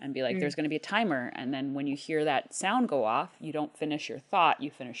and be like, there's going to be a timer. And then when you hear that sound go off, you don't finish your thought,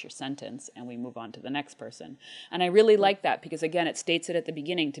 you finish your sentence, and we move on to the next person. And I really like that because, again, it states it at the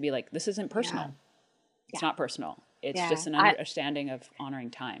beginning to be like, this isn't personal. It's not personal. It's just an understanding of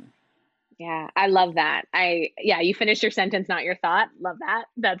honoring time. Yeah, I love that. You finish your sentence, not your thought. Love that.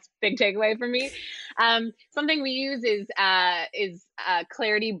 That's big takeaway for me. Something we use is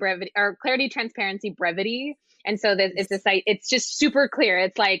clarity, brevity, or clarity, transparency, brevity. And so it's just super clear.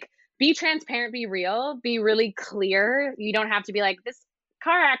 It's like, be transparent, be real, be really clear. You don't have to be like, this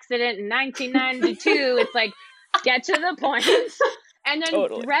car accident in 1992. It's like, get to the point. And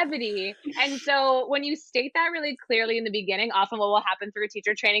then brevity. And so when you state that really clearly in the beginning, often what will happen through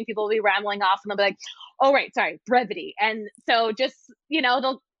teacher training, people will be rambling off and they'll be like, oh, right, sorry, brevity. And so just, you know,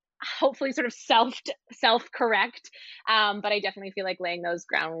 they'll hopefully sort of self-correct. But I definitely feel like laying those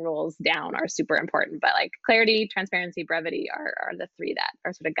ground rules down are super important. But like clarity, transparency, brevity are the 3 that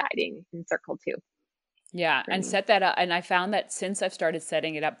are sort of guiding in circle 2. Yeah, and set that up. And I found that since I've started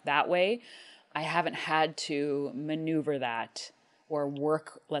setting it up that way, I haven't had to maneuver that or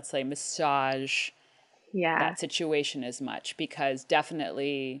work, let's say, massage that situation as much, because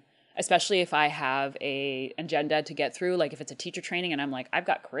definitely, especially if I have a agenda to get through, like if it's a teacher training and I'm like, I've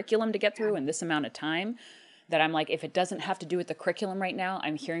got curriculum to get through in this amount of time, that I'm like, if it doesn't have to do with the curriculum right now,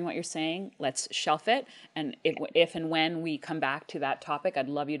 I'm hearing what you're saying, let's shelf it. And if and when we come back to that topic, I'd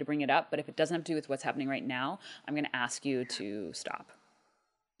love you to bring it up. But if it doesn't have to do with what's happening right now, I'm going to ask you to stop.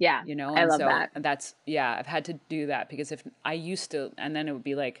 Yeah, you know, I love that. And that's, I've had to do that because if I used to, and then it would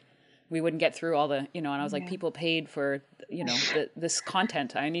be like, we wouldn't get through all the, you know, and I was like, people paid for, you know, this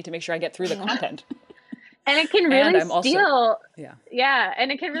content. I need to make sure I get through the content. And it can really steal,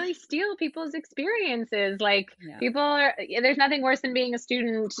 and it can really steal people's experiences. Like there's nothing worse than being a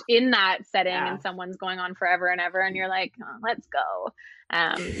student in that setting and someone's going on forever and ever. And you're like, oh, let's go.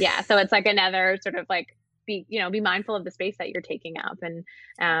 So it's like another sort of like, be mindful of the space that you're taking up, and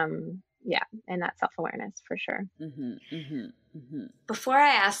and that self-awareness for sure. Before I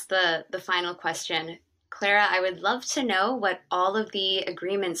ask the final question, Clara, I would love to know what all of the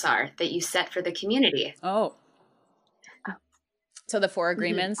agreements are that you set for the community. So the 4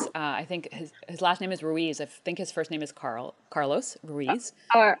 agreements, I think his last name is Ruiz. I think his first name is Carlos Ruiz.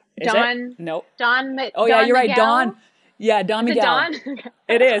 Or Don. Nope. Don. Oh, yeah, you're right. Don. Yeah, Don Miguel. Don?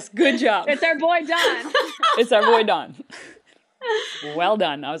 It is. Good job. It's our boy Don. It's our boy Don. Well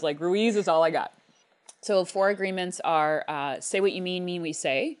done. I was like, Ruiz is all I got. So 4 agreements are say what you mean what you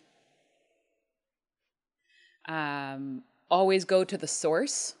say. Always go to the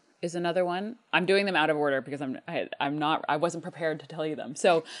source is another one. I'm doing them out of order because I wasn't prepared to tell you them.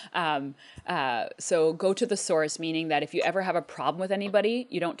 So so go to the source, meaning that if you ever have a problem with anybody,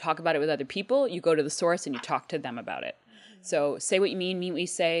 you don't talk about it with other people. You go to the source and you talk to them about it. So say what you mean what you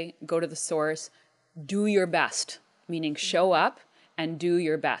say, go to the source, do your best, meaning show up and do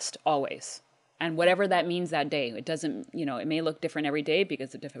your best always. And whatever that means that day, it doesn't, you know, it may look different every day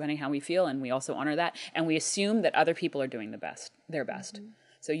because of depending how we feel. And we also honor that. And we assume that other people are doing their best. Mm-hmm.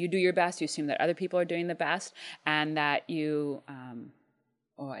 So you do your best, you assume that other people are doing the best, and that you,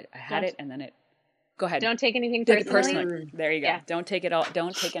 I had it, and then it, go ahead. Don't take anything personally. There you go. Yeah. Don't take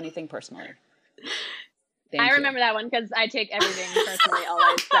anything personally. I remember that one because I take everything personally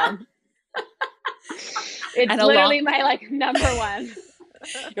always. So it's literally my like number one.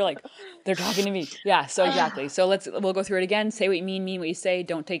 You're like, they're talking to me. Yeah, so exactly. So we'll go through it again. Say what you mean what you say.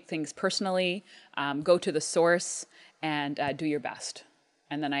 Don't take things personally. Go to the source and do your best.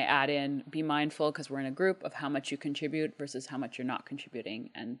 And then I add in, be mindful, because we're in a group, of how much you contribute versus how much you're not contributing.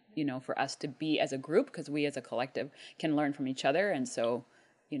 And, you know, for us to be as a group, because we as a collective can learn from each other. And so,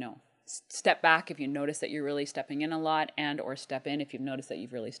 you know, step back if you notice that you're really stepping in a lot, and or step in if you've noticed that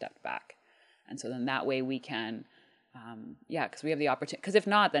you've really stepped back. And so then that way we can, because we have the opportunity. Because if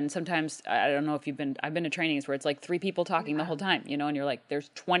not, then sometimes, I don't know if I've been to trainings where it's like 3 people talking the whole time, you know, and you're like, there's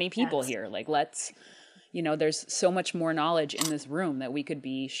 20 people here. Like, let's, you know, there's so much more knowledge in this room that we could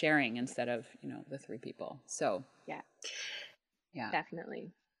be sharing instead of, you know, the 3 people. So, yeah,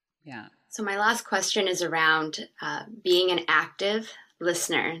 definitely. Yeah. So my last question is around being an active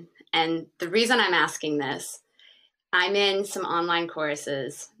listener. And the reason I'm asking this, I'm in some online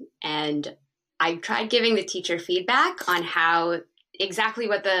courses and I tried giving the teacher feedback on how exactly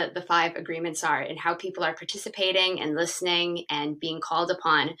what the 5 agreements are and how people are participating and listening and being called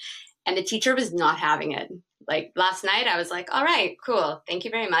upon. And the teacher was not having it. Like last night, I was like, all right, cool. Thank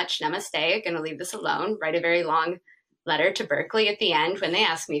you very much. Namaste. Going to leave this alone. Write a very long letter to Berkeley at the end when they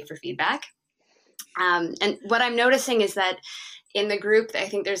ask me for feedback. And what I'm noticing is that in the group, I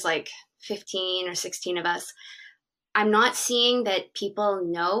think there's like 15 or 16 of us, I'm not seeing that people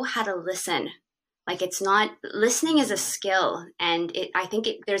know how to listen. Like it's not, listening is a skill. And I think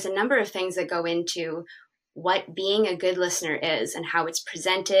there's a number of things that go into what being a good listener is and how it's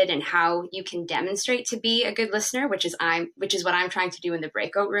presented and how you can demonstrate to be a good listener, which is what I'm trying to do in the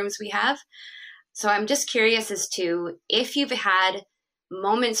breakout rooms we have. So I'm just curious as to if you've had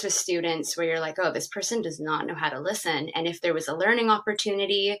moments with students where you're like, oh, this person does not know how to listen. And if there was a learning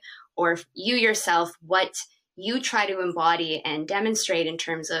opportunity, or if you yourself, what you try to embody and demonstrate in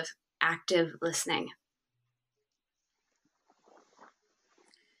terms of active listening.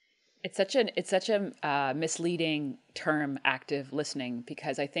 It's such a misleading term, active listening,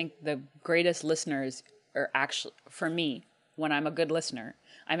 because I think the greatest listeners are actually, for me, when I'm a good listener,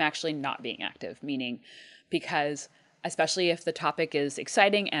 I'm actually not being active, meaning because especially if the topic is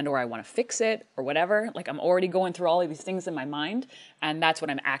exciting and or I want to fix it or whatever, like I'm already going through all of these things in my mind, and that's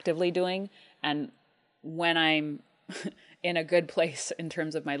what I'm actively doing. And when I'm in a good place in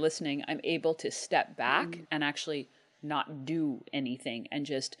terms of my listening, I'm able to step back and actually not do anything and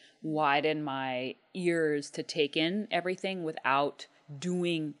just widen my ears to take in everything without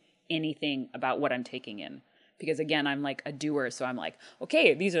doing anything about what I'm taking in. Because again, I'm like a doer. So I'm like,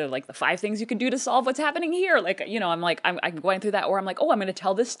 okay, these are like the 5 things you can do to solve what's happening here. Like, you know, I'm like, I'm going through that, or I'm like, oh, I'm going to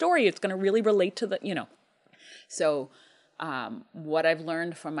tell this story. It's going to really relate to the, you know. So what I've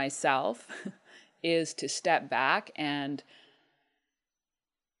learned from myself is to step back, and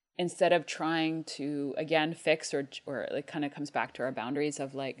instead of trying to, again, fix or it kind of comes back to our boundaries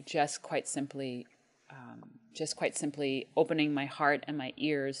of like just quite simply opening my heart and my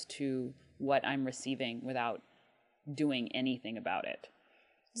ears to what I'm receiving without doing anything about it.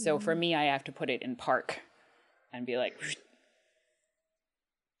 So for me, I have to put it in park and be like,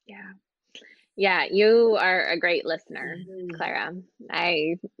 Yeah, you are a great listener, Clara.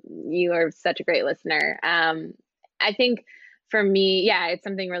 You are such a great listener. I think for me, it's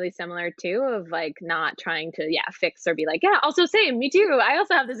something really similar too, of like not trying to fix or be like, also same, me too. I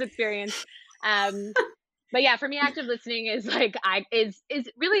also have this experience. But yeah, for me, active listening is like is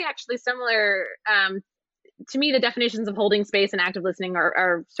really actually similar. To me, the definitions of holding space and active listening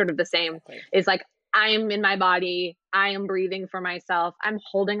are sort of the same. Exactly. It's like I'm in my body, I am breathing for myself, I'm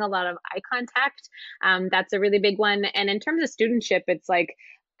holding a lot of eye contact. That's a really big one. And in terms of studentship, it's like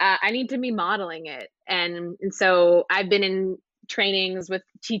I need to be modeling it. And so I've been in trainings with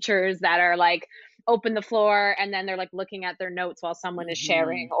teachers that are like, open the floor, and then they're like looking at their notes while someone is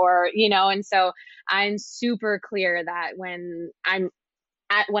sharing, or and so I'm super clear that when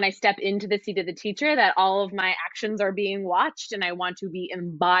I step into the seat of the teacher, that all of my actions are being watched, and I want to be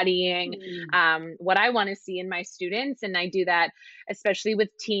embodying what I want to see in my students. And I do that especially with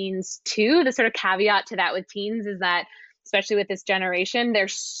teens too. The sort of caveat to that with teens is that, especially with this generation, they're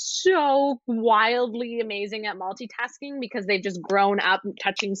so wildly amazing at multitasking because they've just grown up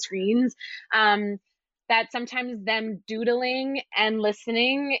touching screens, that sometimes them doodling and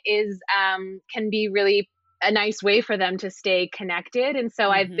listening can be really a nice way for them to stay connected. And so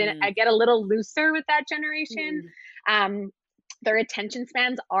I get a little looser with that generation. Their attention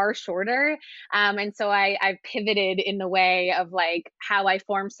spans are shorter. And so I've pivoted in the way of like how I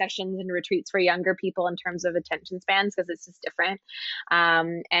form sessions and retreats for younger people in terms of attention spans, because it's just different.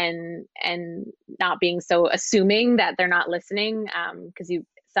 And not being so assuming that they're not listening. Because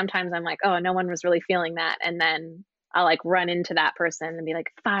sometimes I'm like, oh, no one was really feeling that. And then I'll like run into that person and be like,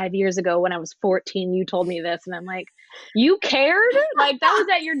 5 years ago when I was 14, you told me this. And I'm like, you cared? Like that was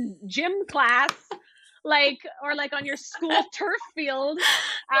at your gym class. Like, or like on your school turf field.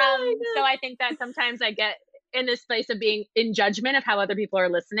 So I think that sometimes I get in this place of being in judgment of how other people are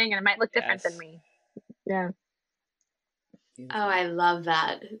listening, and it might look different than me. Yeah. Oh, I love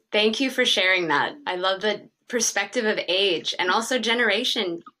that. Thank you for sharing that. I love the perspective of age and also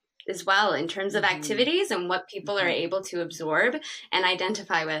generation as well in terms of activities and what people are able to absorb and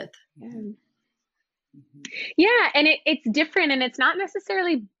identify with. Yeah, and it's different and it's not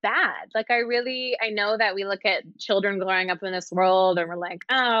necessarily bad. Like I know that we look at children growing up in this world and we're like,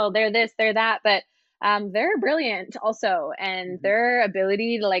 oh, they're this, they're that, but they're brilliant also, and their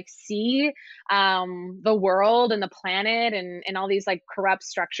ability to like see the world and the planet and all these like corrupt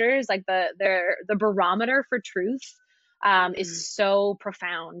structures, like the barometer for truth is so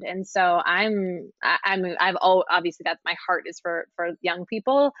profound. And so obviously that's my heart is for young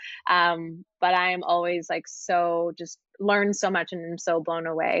people. But I'm always like, so just learn so much and I'm so blown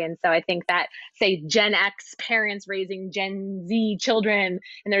away. And so I think that say Gen X parents raising Gen Z children,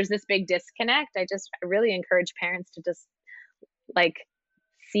 and there's this big disconnect. I really encourage parents to just like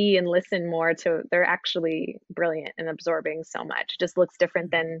see and listen more to, they're actually brilliant and absorbing so much. Just looks different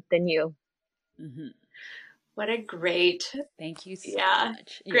than you. What a great, thank you so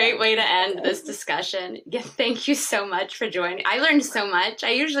much. Great way to end this discussion. Yeah, thank you so much for joining. I learned so much.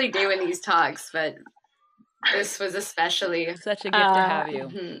 I usually do in these talks, but this was especially such a gift to have you.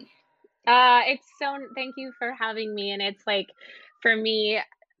 Thank you for having me. And it's like, for me,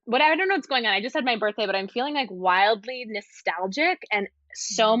 I don't know what's going on. I just had my birthday, but I'm feeling like wildly nostalgic and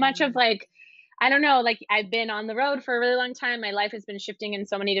so much of like, I don't know, like I've been on the road for a really long time. My life has been shifting in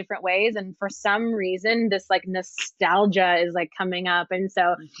so many different ways. And for some reason, this like nostalgia is like coming up. And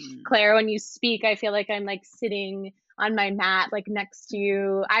so Claire, when you speak, I feel like I'm like sitting on my mat, like next to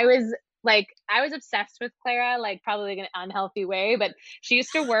you. I was obsessed with Clara, like probably in an unhealthy way, but she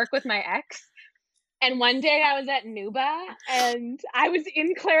used to work with my ex. And one day I was at Nuba and I was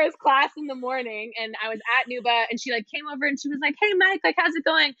in Clara's class in the morning and I was at Nuba and she like came over and she was like, hey, Mike, like, how's it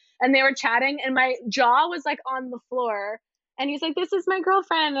going? And they were chatting and my jaw was like on the floor. And he's like, this is my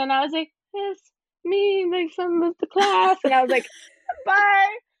girlfriend. And I was like, it's me, like from the class. And I was like,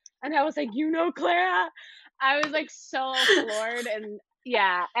 bye. And I was like, you know, Clara. I was like so floored. And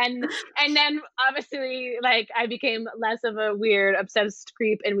yeah, and then obviously like I became less of a weird obsessed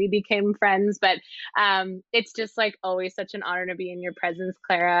creep and we became friends, but it's just like always such an honor to be in your presence,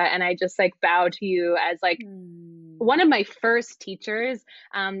 Clara, and I just like bow to you as like one of my first teachers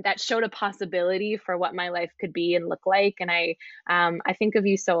that showed a possibility for what my life could be and look like. And I think of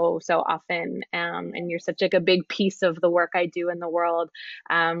you so often, and you're such like a big piece of the work I do in the world.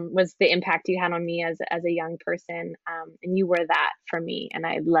 Was the impact you had on me as a young person, and you were that for me. And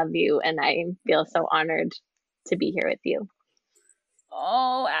I love you, and I feel so honored to be here with you.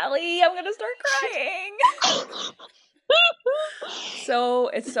 Oh, Allie, I'm gonna start crying.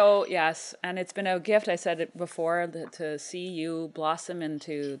 Yes, and it's been a gift. I said it before, to see you blossom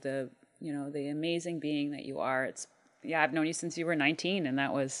into the amazing being that you are. I've known you since you were 19, and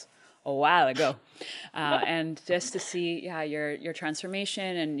that was a while ago. And just to see, your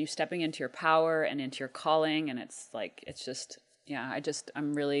transformation and you stepping into your power and into your calling, and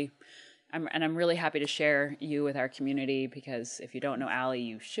I'm really happy to share you with our community, because if you don't know Allie,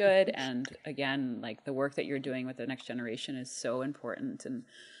 you should. And again, like the work that you're doing with the next generation is so important. And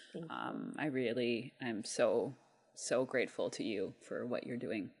I'm so grateful to you for what you're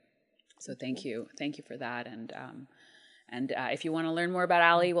doing. So thank you for that. And if you want to learn more about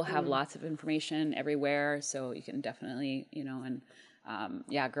Allie, we'll have lots of information everywhere. So you can definitely,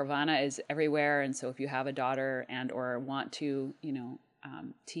 Gravana is everywhere. And so if you have a daughter and or want to,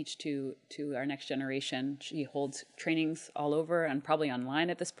 teach to our next generation, she holds trainings all over and probably online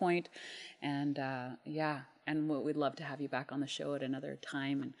at this point. And we'd love to have you back on the show at another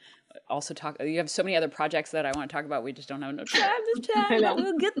time, and also talk. You have so many other projects that I want to talk about. We just don't have enough time to chat.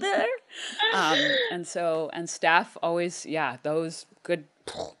 We'll get there. And staff always, those good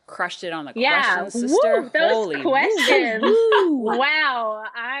crushed it on the questions, sister. Those questions. Wow.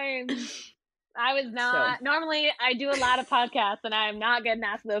 I was not normally I do a lot of podcasts and I'm not getting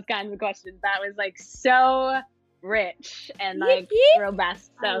asked those kinds of questions. That was like so rich and like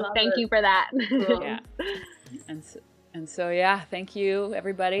robust. So thank you for that. Yeah. And so thank you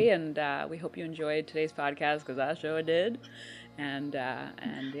everybody, and we hope you enjoyed today's podcast, because I sure did. And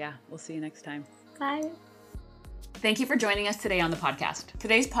we'll see you next time. Bye. Thank you for joining us today on the podcast.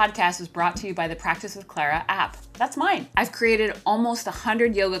 Today's podcast was brought to you by the Practice with Clara app. That's mine. I've created almost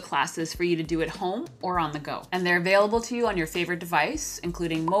 100 yoga classes for you to do at home or on the go. And they're available to you on your favorite device,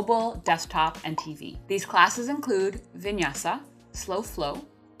 including mobile, desktop, and TV. These classes include Vinyasa, Slow Flow,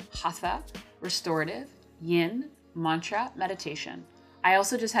 Hatha, Restorative, Yin, Mantra, Meditation, I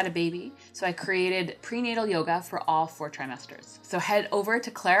also just had a baby, so I created prenatal yoga for all 4 trimesters. So head over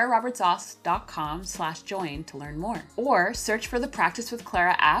to clararobertsoss.com/join to learn more. Or search for the Practice with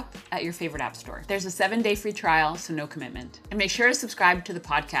Clara app at your favorite app store. There's a 7-day free trial, so no commitment. And make sure to subscribe to the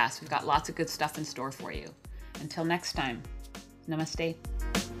podcast. We've got lots of good stuff in store for you. Until next time, namaste.